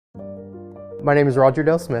My name is Roger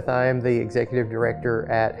Dale Smith. I am the Executive Director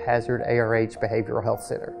at Hazard ARH Behavioral Health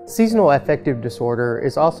Center. Seasonal affective disorder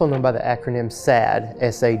is also known by the acronym SAD,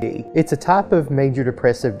 S-A-D. It's a type of major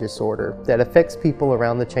depressive disorder that affects people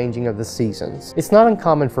around the changing of the seasons. It's not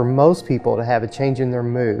uncommon for most people to have a change in their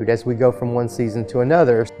mood as we go from one season to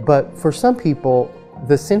another, but for some people,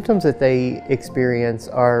 the symptoms that they experience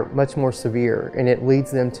are much more severe, and it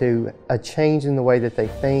leads them to a change in the way that they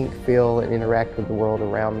think, feel, and interact with the world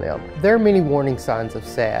around them. There are many warning signs of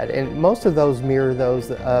SAD, and most of those mirror those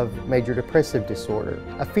of major depressive disorder.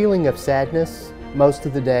 A feeling of sadness most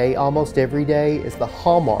of the day, almost every day, is the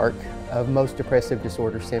hallmark of most depressive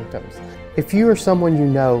disorder symptoms. If you or someone you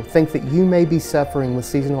know think that you may be suffering with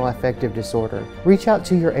seasonal affective disorder, reach out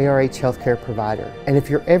to your ARH healthcare provider. And if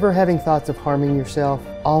you're ever having thoughts of harming yourself,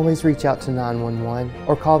 always reach out to 911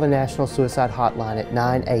 or call the National Suicide Hotline at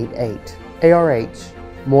 988.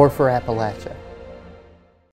 ARH, more for Appalachia.